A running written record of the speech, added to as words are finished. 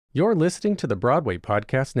You're listening to the Broadway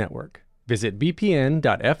Podcast Network. Visit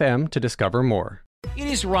bpn.fm to discover more. It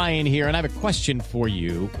is Ryan here, and I have a question for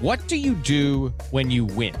you. What do you do when you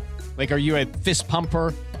win? Like, are you a fist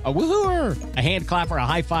pumper, a woohooer, a hand clapper, a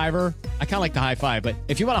high fiver? I kind of like the high five, but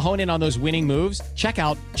if you want to hone in on those winning moves, check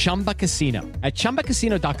out Chumba Casino. At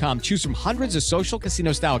ChumbaCasino.com, choose from hundreds of social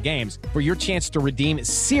casino-style games for your chance to redeem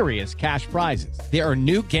serious cash prizes. There are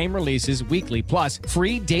new game releases weekly, plus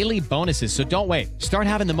free daily bonuses. So don't wait. Start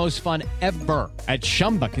having the most fun ever at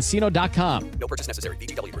ChumbaCasino.com. No purchase necessary.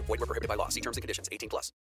 VGW Group. Void where prohibited by law. See terms and conditions.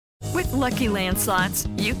 18+. With Lucky Land Slots,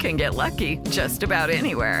 you can get lucky just about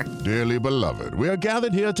anywhere. Dearly beloved, we are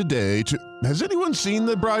gathered here today to... Has anyone seen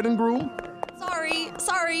the bride and groom?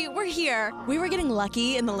 Sorry, we're here. We were getting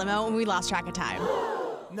lucky in the limo and we lost track of time.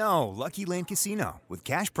 No, Lucky Land Casino, with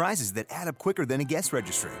cash prizes that add up quicker than a guest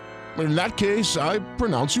registry. In that case, I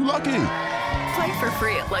pronounce you lucky. Play for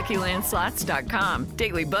free at LuckyLandSlots.com.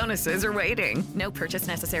 Daily bonuses are waiting. No purchase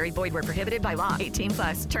necessary. Void where prohibited by law.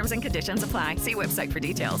 18+. Terms and conditions apply. See website for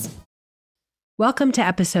details. Welcome to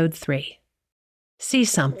episode 3. See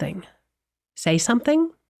something. Say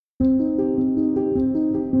something?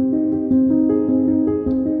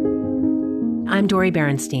 I'm Dori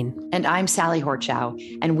Berinstein. And I'm Sally Horchow,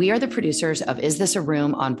 and we are the producers of Is This a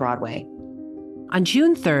Room on Broadway. On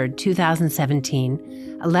June 3rd,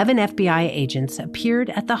 2017, 11 FBI agents appeared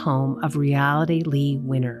at the home of Reality Lee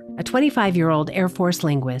Winner, a 25-year-old Air Force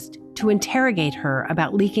linguist, to interrogate her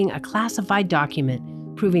about leaking a classified document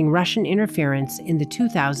proving Russian interference in the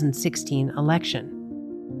 2016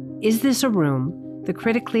 election. Is This a Room, the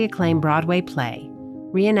critically acclaimed Broadway play,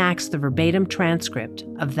 reenacts the verbatim transcript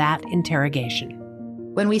of that interrogation.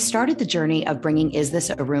 When we started the journey of bringing Is This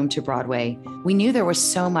a Room to Broadway, we knew there was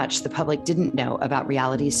so much the public didn't know about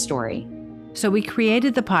Reality's story. So we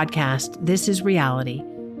created the podcast, This is Reality,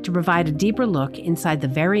 to provide a deeper look inside the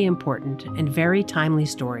very important and very timely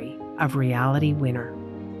story of Reality Winner.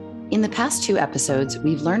 In the past 2 episodes,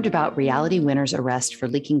 we've learned about Reality Winner's arrest for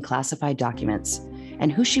leaking classified documents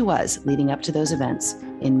and who she was leading up to those events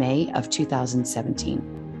in May of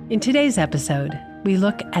 2017. In today's episode, we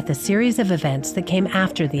look at the series of events that came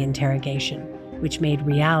after the interrogation, which made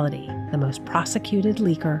Reality the most prosecuted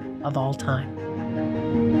leaker of all time.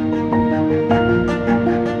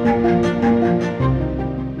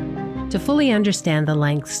 To fully understand the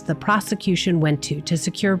lengths the prosecution went to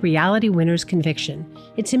secure Reality Winner's conviction,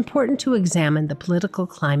 it's important to examine the political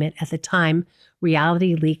climate at the time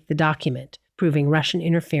Reality leaked the document proving Russian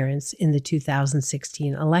interference in the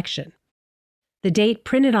 2016 election. The date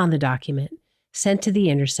printed on the document sent to The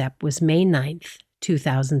Intercept was May 9th,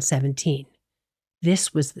 2017.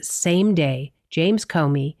 This was the same day James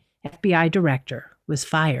Comey, FBI director, was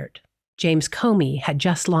fired. James Comey had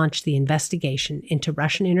just launched the investigation into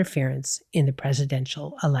Russian interference in the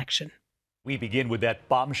presidential election. We begin with that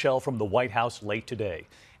bombshell from the White House late today.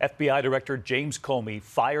 FBI Director James Comey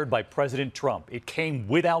fired by President Trump. It came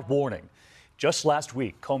without warning. Just last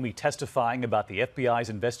week, Comey testifying about the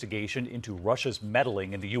FBI's investigation into Russia's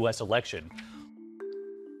meddling in the U.S. election.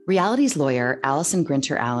 Reality's lawyer, Allison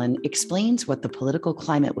Grinter Allen, explains what the political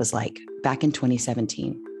climate was like back in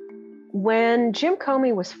 2017. When Jim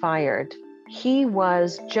Comey was fired, he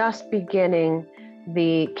was just beginning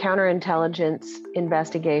the counterintelligence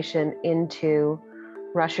investigation into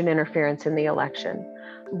Russian interference in the election.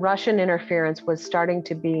 Russian interference was starting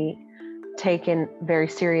to be taken very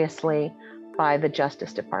seriously by the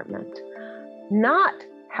Justice Department. Not,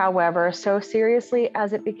 however, so seriously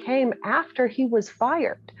as it became after he was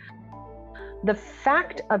fired. The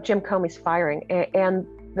fact of Jim Comey's firing and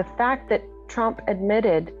the fact that Trump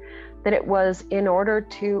admitted that it was in order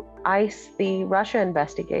to ice the Russia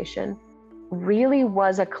investigation really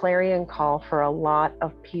was a clarion call for a lot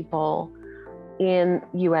of people in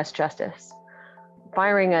U.S. justice.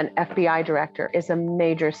 Firing an FBI director is a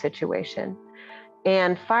major situation.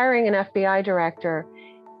 And firing an FBI director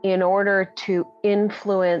in order to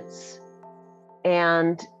influence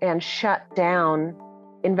and shut down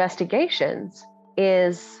investigations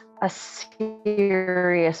is a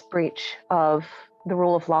serious breach of the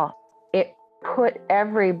rule of law. It put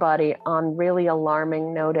everybody on really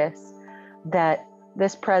alarming notice that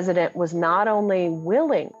this president was not only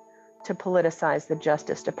willing to politicize the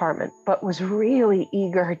Justice Department, but was really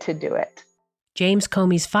eager to do it. James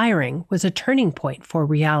Comey's firing was a turning point for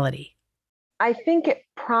Reality. I think it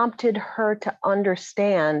prompted her to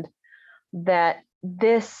understand that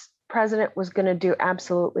this president was going to do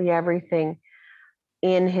absolutely everything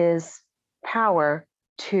in his power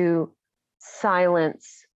to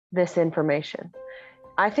silence this information.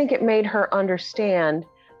 I think it made her understand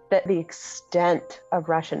that the extent of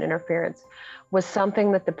Russian interference was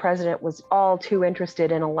something that the president was all too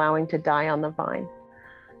interested in allowing to die on the vine,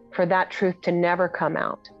 for that truth to never come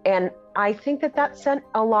out. And I think that sent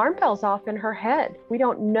alarm bells off in her head. We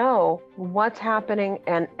don't know what's happening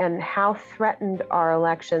and how threatened our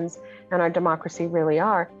elections and our democracy really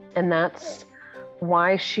are. And that's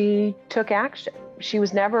why she took action. She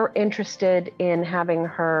was never interested in having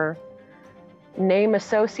her name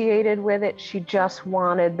associated with it. She just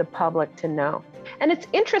wanted the public to know. And it's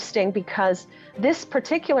interesting because this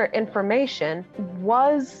particular information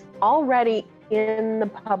was already in the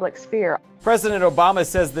public sphere. President Obama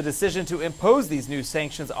says the decision to impose these new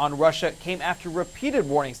sanctions on Russia came after repeated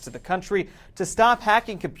warnings to the country to stop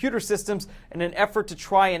hacking computer systems in an effort to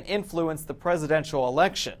try and influence the presidential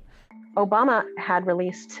election. Obama had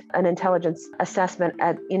released an intelligence assessment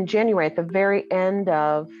in January, at the very end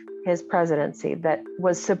of his presidency, that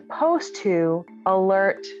was supposed to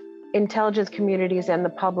alert intelligence communities and the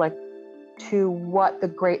public to what the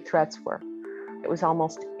great threats were. It was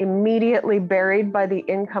almost immediately buried by the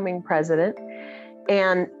incoming president.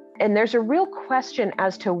 And there's a real question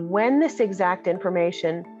as to when this exact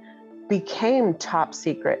information became top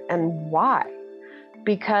secret and why.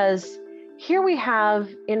 Because here we have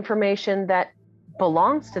information that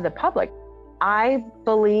belongs to the public. I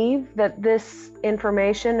believe that this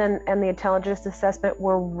information and the intelligence assessment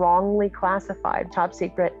were wrongly classified top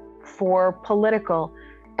secret for political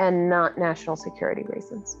and not national security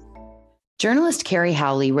reasons. Journalist Carrie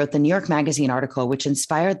Howley wrote the New York Magazine article, which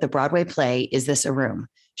inspired the Broadway play, Is This a Room?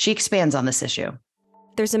 She expands on this issue.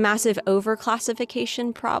 There's a massive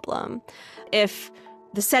overclassification problem. If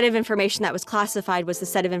the set of information that was classified was the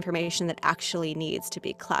set of information that actually needs to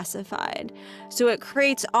be classified. So it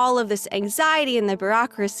creates all of this anxiety in the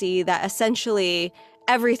bureaucracy that essentially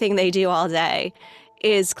everything they do all day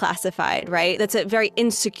is classified, right? That's a very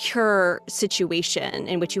insecure situation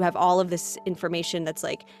in which you have all of this information that's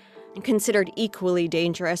like considered equally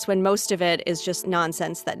dangerous when most of it is just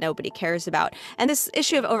nonsense that nobody cares about. And this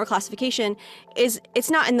issue of overclassification it's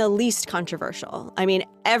not in the least controversial. I mean,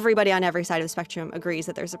 everybody on every side of the spectrum agrees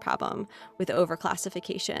that there's a problem with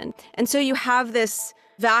overclassification. And so you have this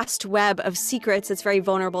vast web of secrets that's very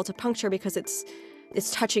vulnerable to puncture because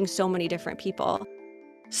it's touching so many different people.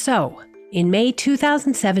 So, in May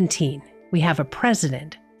 2017, we have a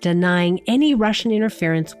president denying any Russian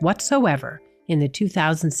interference whatsoever in the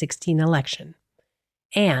 2016 election.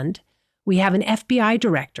 And we have an FBI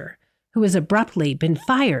director who has abruptly been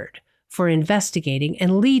fired for investigating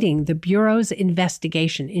and leading the Bureau's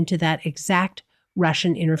investigation into that exact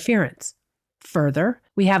Russian interference. Further,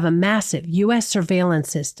 we have a massive U.S. surveillance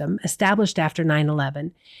system established after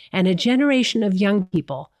 9/11 and a generation of young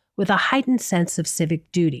people with a heightened sense of civic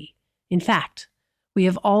duty. In fact, we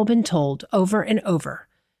have all been told over and over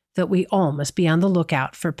that we all must be on the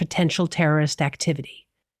lookout for potential terrorist activity.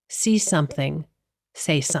 See something,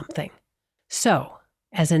 say something. So,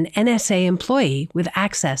 as an NSA employee with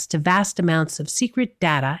access to vast amounts of secret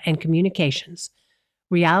data and communications,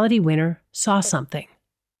 Reality Winner saw something.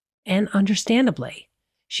 And understandably,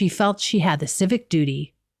 she felt she had the civic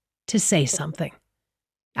duty to say something.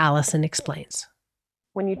 Allison explains.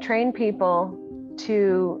 When you train people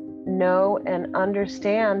to know and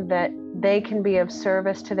understand that they can be of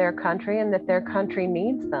service to their country and that their country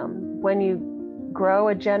needs them, when you grow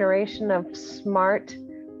a generation of smart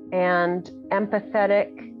and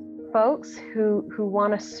empathetic folks who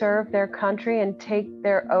want to serve their country and take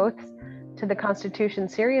their oaths to the Constitution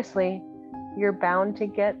seriously, you're bound to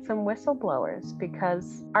get some whistleblowers,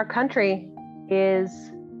 because our country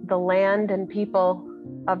is the land and people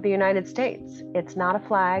of the United States. It's not a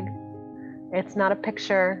flag, it's not a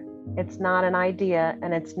picture, it's not an idea,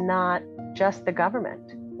 and it's not just the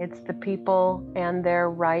government. It's the people and their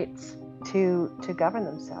rights to govern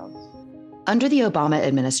themselves. Under the Obama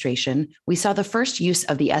administration, we saw the first use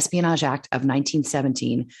of the Espionage Act of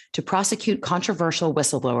 1917 to prosecute controversial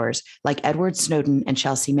whistleblowers like Edward Snowden and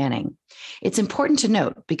Chelsea Manning. It's important to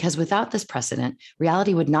note because without this precedent,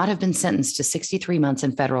 Reality would not have been sentenced to 63 months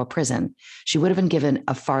in federal prison. She would have been given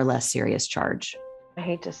a far less serious charge. I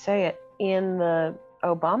hate to say it, in the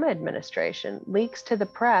Obama administration, leaks to the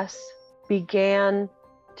press began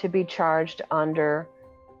to be charged under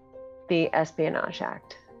the Espionage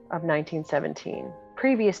Act of 1917.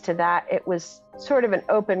 Previous to that, it was sort of an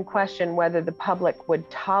open question whether the public would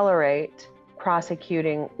tolerate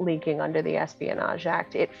prosecuting leaking under the Espionage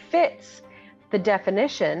Act. It fits the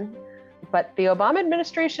definition, but the Obama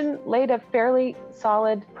administration laid a fairly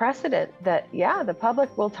solid precedent that, yeah, the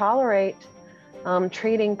public will tolerate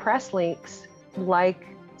treating press leaks like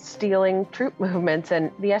stealing troop movements.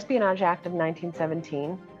 And the Espionage Act of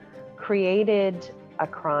 1917 created a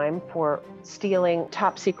crime for stealing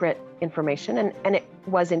top secret information, and it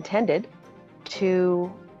was intended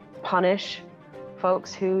to punish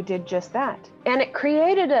folks who did just that. And it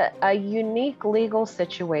created a unique legal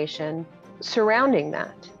situation surrounding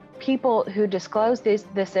that. People who disclose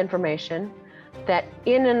this information that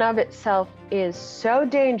in and of itself is so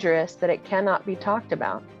dangerous that it cannot be talked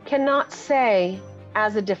about, cannot say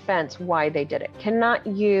as a defense why they did it, cannot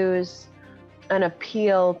use an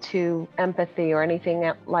appeal to empathy or anything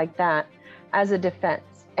like that as a defense.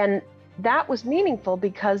 And that was meaningful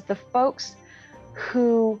because the folks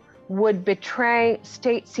who would betray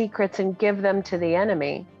state secrets and give them to the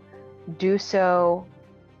enemy do so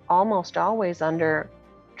almost always under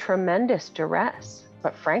tremendous duress.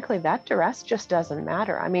 But frankly, that duress just doesn't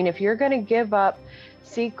matter. I mean, if you're going to give up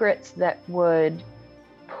secrets that would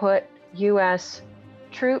put U.S.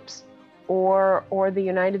 troops or the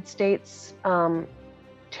United States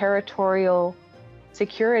territorial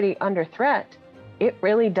security under threat, it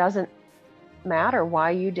really doesn't matter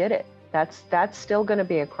why you did it. That's still going to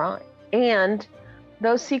be a crime. And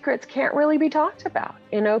those secrets can't really be talked about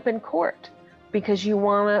in open court because you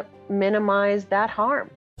want to minimize that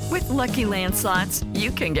harm. With Lucky Land Slots,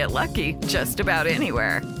 you can get lucky just about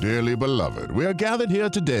anywhere. Dearly beloved, we are gathered here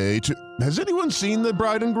today to... Has anyone seen the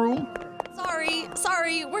bride and groom?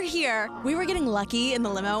 Sorry, we're here. We were getting lucky in the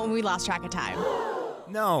limo and we lost track of time.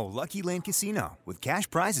 No, Lucky Land Casino, with cash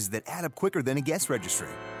prizes that add up quicker than a guest registry.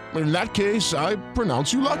 In that case, I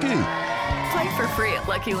pronounce you lucky. Play for free at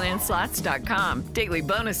LuckyLandSlots.com. Daily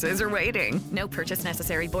bonuses are waiting. No purchase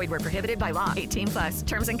necessary. Void where prohibited by law. 18+.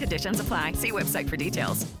 Terms and conditions apply. See website for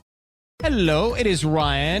details. Hello, it is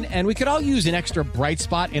Ryan, and we could all use an extra bright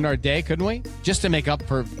spot in our day, couldn't we? Just to make up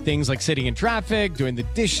for things like sitting in traffic, doing the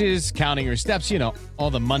dishes, counting your steps, you know,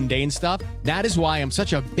 all the mundane stuff. That is why I'm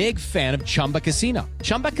such a big fan of Chumba Casino.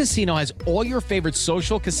 Chumba Casino has all your favorite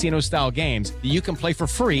social casino-style games that you can play for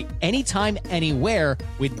free anytime, anywhere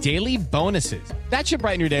with daily bonuses. That should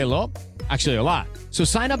brighten your day a little. Actually, a lot. So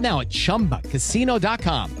sign up now at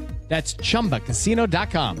ChumbaCasino.com. That's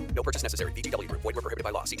ChumbaCasino.com. No purchase necessary. VGW Group. Void where prohibited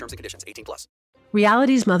by law. See terms and conditions. 18+.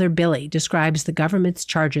 Reality's mother, Billy, describes the government's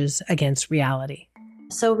charges against Reality.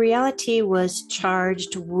 So Reality was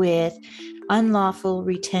charged with unlawful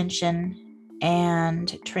retention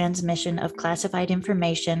and transmission of classified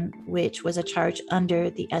information, which was a charge under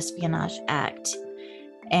the Espionage Act.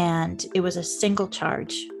 And it was a single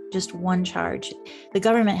charge, just one charge. The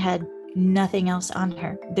government had nothing else on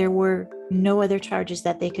her. There were no other charges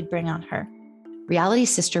that they could bring on her. Reality's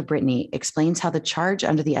sister Brittany explains how the charge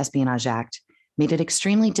under the Espionage Act made it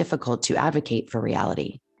extremely difficult to advocate for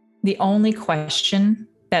Reality. The only question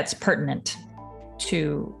that's pertinent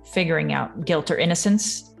to figuring out guilt or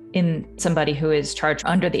innocence in somebody who is charged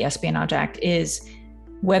under the Espionage Act is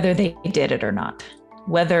whether they did it or not.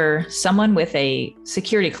 Whether someone with a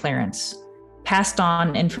security clearance passed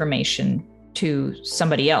on information to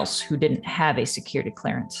somebody else who didn't have a security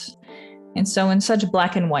clearance. And so in such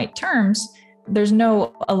black and white terms, there's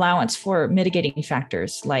no allowance for mitigating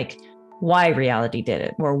factors like why Reality did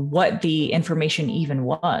it or what the information even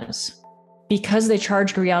was. Because they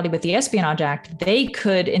charged Reality with the Espionage Act, they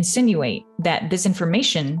could insinuate that this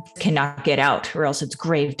information cannot get out or else it's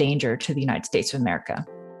grave danger to the United States of America.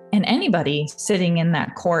 And anybody sitting in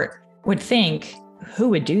that court would think, who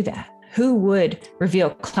would do that? Who would reveal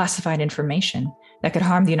classified information that could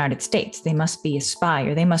harm the United States? They must be a spy,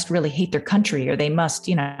 or they must really hate their country, or they must,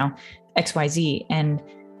 XYZ. And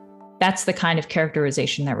that's the kind of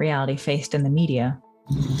characterization that Reality faced in the media.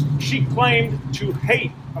 She claimed to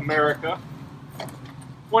hate America.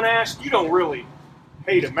 When asked, you don't really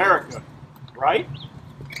hate America, right?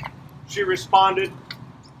 She responded,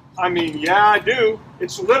 I mean, yeah, I do.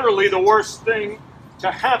 It's literally the worst thing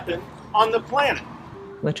to happen on the planet.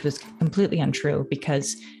 Which was completely untrue,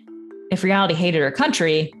 because if Reality hated her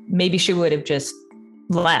country, maybe she would have just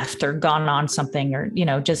left or gone on something, or,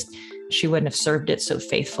 she wouldn't have served it so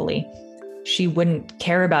faithfully. She wouldn't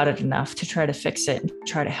care about it enough to try to fix it and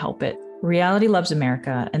try to help it. Reality loves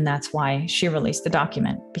America, and that's why she released the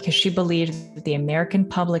document, because she believed that the American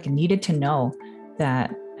public needed to know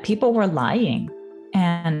that people were lying,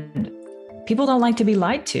 and people don't like to be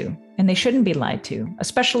lied to, and they shouldn't be lied to,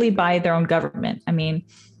 especially by their own government. I mean,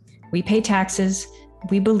 we pay taxes.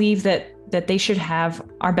 We believe that they should have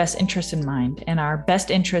our best interest in mind, and our best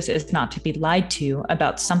interest is not to be lied to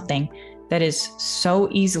about something that is so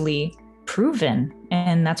easily proven.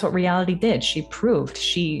 And that's what Reality did.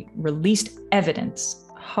 She released evidence,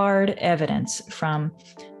 hard evidence from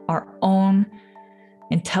our own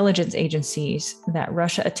intelligence agencies that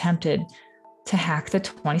Russia attempted to hack the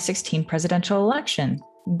 2016 presidential election.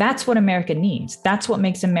 That's what America needs. That's what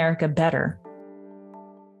makes America better.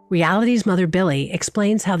 Reality's mother, Billie,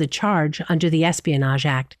 explains how the charge under the Espionage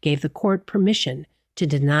Act gave the court permission to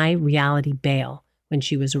deny Reality bail when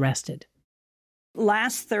she was arrested.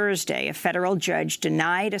 Last Thursday, a federal judge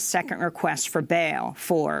denied a second request for bail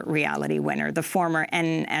for Reality Winner, the former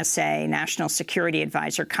NSA National Security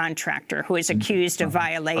Advisor contractor who is accused of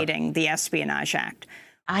violating the Espionage Act.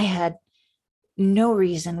 I had no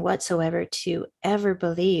reason whatsoever to ever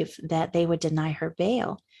believe that they would deny her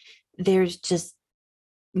bail. There's just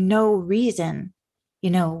no reason,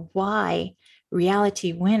 why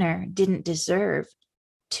Reality Winner didn't deserve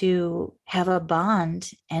to have a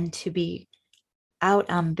bond and to be out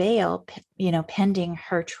on bail, pending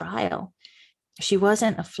her trial. She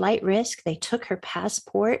wasn't a flight risk. They took her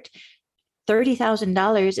passport.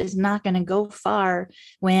 $30,000 is not going to go far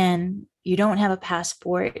when you don't have a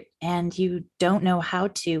passport and you don't know how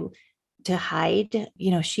to hide.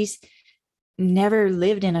 She's never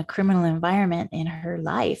lived in a criminal environment in her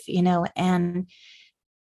life, and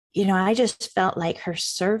I just felt like her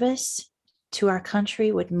service to our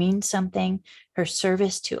country would mean something. Her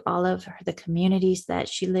service to all of the communities that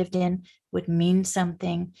she lived in would mean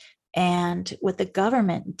something. And what the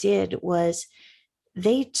government did was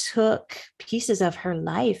they took pieces of her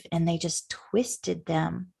life and they just twisted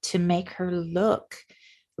them to make her look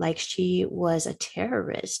like she was a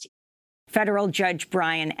terrorist. Federal Judge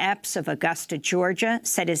Brian Epps of Augusta, Georgia,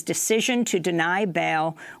 said his decision to deny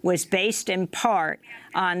bail was based in part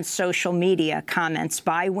on social media comments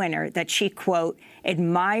by Winner that she, quote,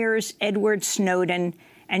 admires Edward Snowden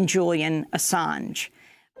and Julian Assange.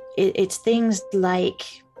 It's things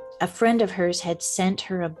like a friend of hers had sent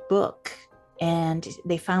her a book and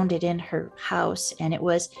they found it in her house, and it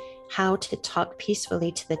was How to Talk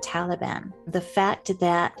Peacefully to the Taliban. The fact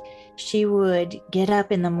that she would get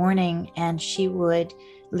up in the morning and she would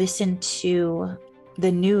listen to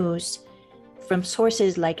the news from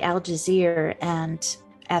sources like Al Jazeera and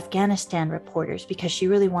Afghanistan reporters because she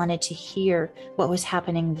really wanted to hear what was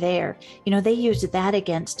happening there. They used that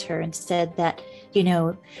against her and said that,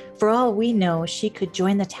 for all we know, she could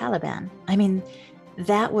join the Taliban. I mean,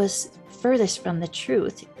 that was furthest from the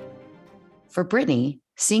truth. For Brittany,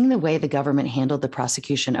 seeing the way the government handled the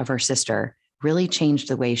prosecution of her sister really changed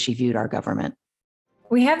the way she viewed our government.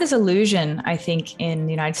 We have this illusion, I think, in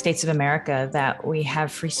the United States of America that we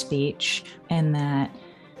have free speech and that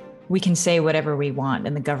we can say whatever we want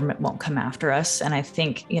and the government won't come after us. And I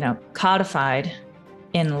think, codified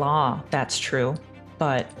in law, that's true,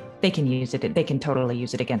 but they can use it. They can totally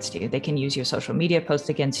use it against you. They can use your social media posts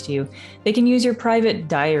against you. They can use your private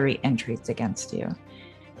diary entries against you.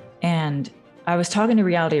 And I was talking to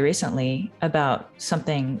Reality recently about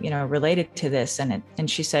something, related to this. And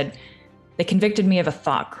she said, they convicted me of a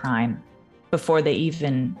thought crime before they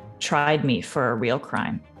even tried me for a real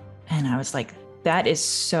crime. And I was like, that is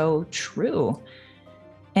so true.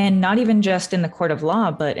 And not even just in the court of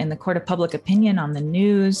law, but in the court of public opinion, on the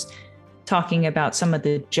news, talking about some of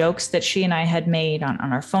the jokes that she and I had made on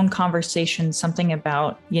our phone conversations, something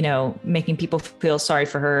about, making people feel sorry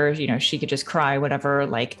for her, she could just cry, whatever.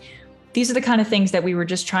 Like, these are the kind of things that we were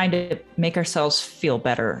just trying to make ourselves feel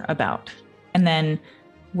better about. And then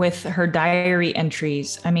with her diary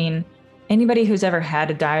entries, I mean, anybody who's ever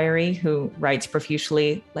had a diary who writes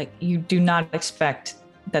profusely, like, you do not expect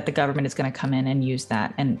that the government is going to come in and use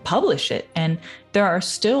that and publish it. And there are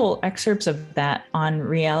still excerpts of that on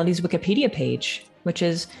Reality's Wikipedia page, which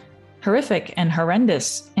is horrific and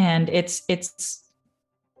horrendous. And it's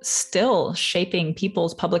still shaping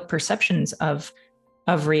people's public perceptions of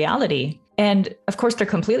Reality. And of course, they're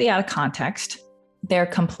completely out of context. They're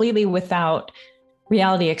completely without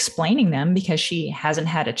Reality explaining them because she hasn't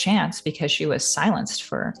had a chance because she was silenced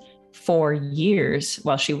for 4 years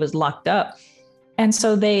while she was locked up. And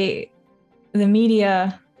so the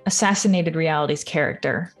media assassinated Reality's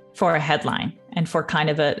character for a headline and for kind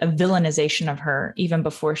of a villainization of her even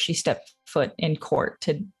before she stepped foot in court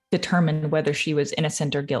to determine whether she was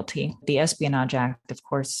innocent or guilty. The Espionage Act, of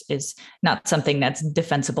course, is not something that's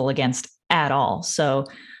defensible against at all. So,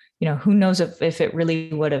 who knows if it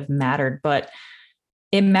really would have mattered, but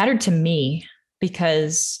it mattered to me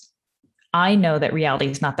because I know that Reality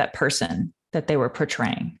is not that person that they were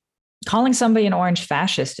portraying. Calling somebody an orange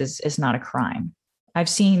fascist is not a crime. I've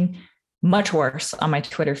seen much worse on my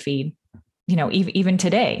Twitter feed, even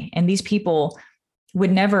today. And these people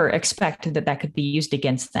would never expect that could be used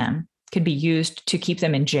against them, could be used to keep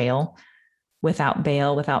them in jail without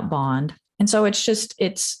bail, without bond. And so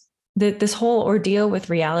it's this whole ordeal with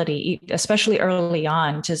Reality, especially early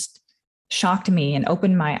on, just shocked me and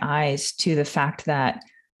opened my eyes to the fact that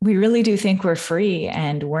we really do think we're free,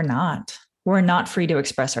 and we're not. We're not free to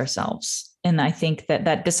express ourselves. And I think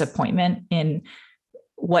that disappointment in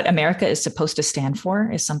what America is supposed to stand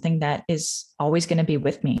for is something that is always going to be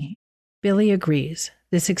with me. Billie agrees.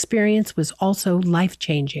 This experience was also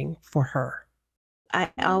life-changing for her. I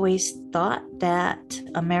always thought that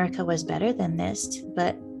America was better than this,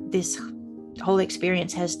 but this whole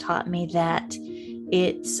experience has taught me that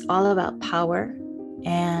it's all about power,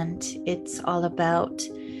 and it's all about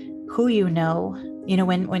who you know. You know,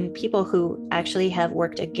 when people who actually have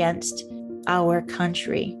worked against our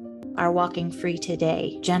country are walking free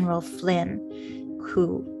today. General Flynn,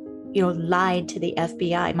 who, lied to the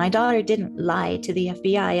FBI. My daughter didn't lie to the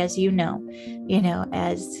FBI, as you know,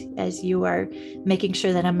 as you are making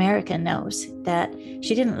sure that America knows that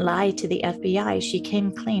she didn't lie to the FBI. She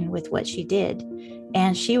came clean with what she did.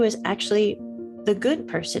 And she was actually the good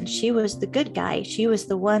person. She was the good guy. She was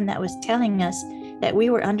the one that was telling us that we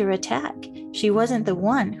were under attack. She wasn't the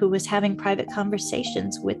one who was having private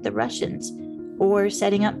conversations with the Russians or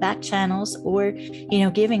setting up back channels or,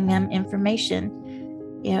 giving them information.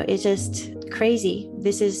 It's just crazy.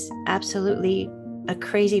 This is absolutely a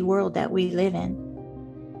crazy world that we live in.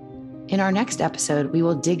 In our next episode, we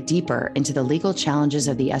will dig deeper into the legal challenges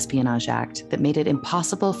of the Espionage Act that made it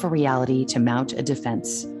impossible for Reality to mount a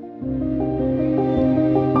defense.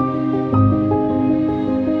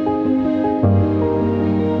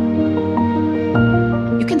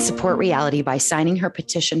 You can support Reality by signing her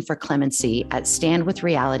petition for clemency at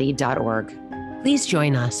standwithreality.org. Please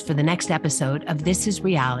join us for the next episode of This Is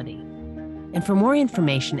Reality. And for more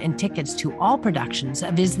information and tickets to all productions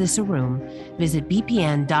of Is This a Room, visit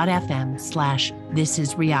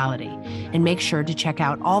bpn.fm/thisisreality and make sure to check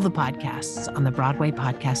out all the podcasts on the Broadway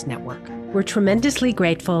Podcast Network. We're tremendously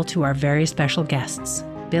grateful to our very special guests,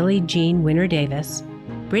 Billie Jean Winner Davis,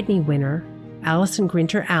 Brittany Winner, Allison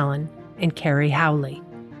Grinter Allen, and Carrie Howley.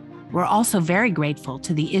 We're also very grateful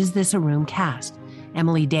to the Is This a Room cast,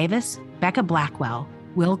 Emily Davis, Becca Blackwell,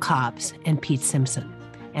 Will Cobbs, and Pete Simpson,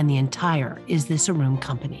 and the entire Is This a Room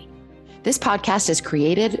company. This podcast is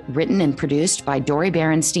created, written, and produced by Dori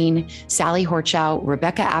Berenstein, Sally Horchow,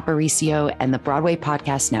 Rebecca Aparicio, and the Broadway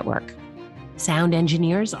Podcast Network. Sound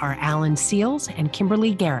engineers are Alan Seals and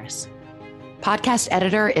Kimberly Garris. Podcast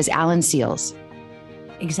editor is Alan Seals.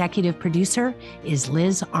 Executive producer is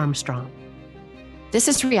Liz Armstrong. This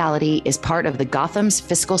Is Reality is part of the Gotham's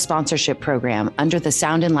fiscal sponsorship program under the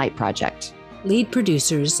Sound and Light Project. Lead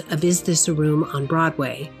producers of Is This a Room on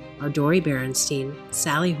Broadway are Dori Berenstein,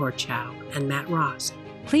 Sally Horchow, and Matt Ross.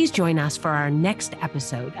 Please join us for our next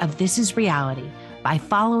episode of This Is Reality by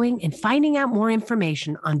following and finding out more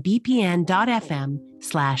information on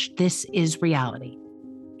bpn.fm/thisisreality.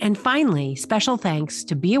 And finally, special thanks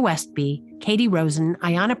to Bea Westby, Katie Rosen,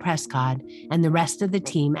 Ayanna Prescott, and the rest of the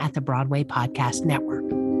team at the Broadway Podcast Network.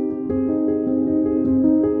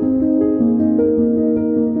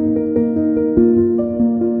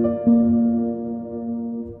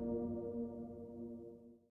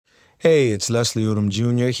 Hey, it's Leslie Odom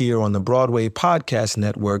Jr. here on the Broadway Podcast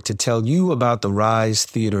Network to tell you about the Rise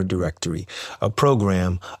Theater Directory, a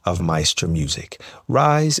program of Maestro Music.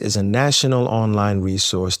 Rise is a national online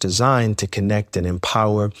resource designed to connect and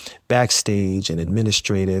empower backstage and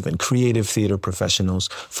administrative and creative theater professionals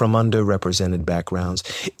from underrepresented backgrounds.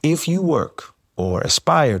 If you work or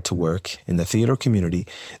aspire to work in the theater community,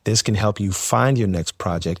 this can help you find your next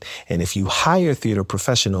project. And if you hire theater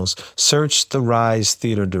professionals, search the Rise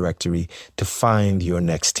Theater Directory to find your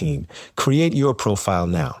next team. Create your profile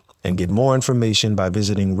now and get more information by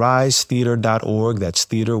visiting risetheater.org. That's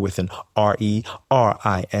theater with an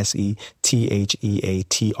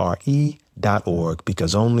RERISETHEATRE.org,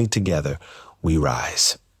 because only together we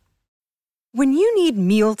rise. When you need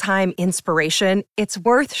mealtime inspiration, it's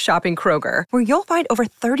worth shopping Kroger, where you'll find over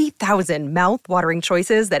 30,000 mouth-watering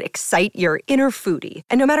choices that excite your inner foodie.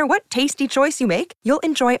 And no matter what tasty choice you make, you'll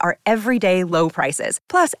enjoy our everyday low prices,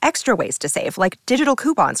 plus extra ways to save, like digital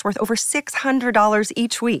coupons worth over $600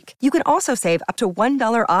 each week. You can also save up to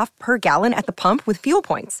 $1 off per gallon at the pump with fuel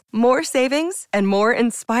points. More savings and more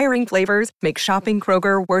inspiring flavors make shopping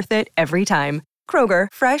Kroger worth it every time. Kroger,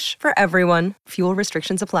 fresh for everyone. Fuel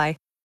restrictions apply.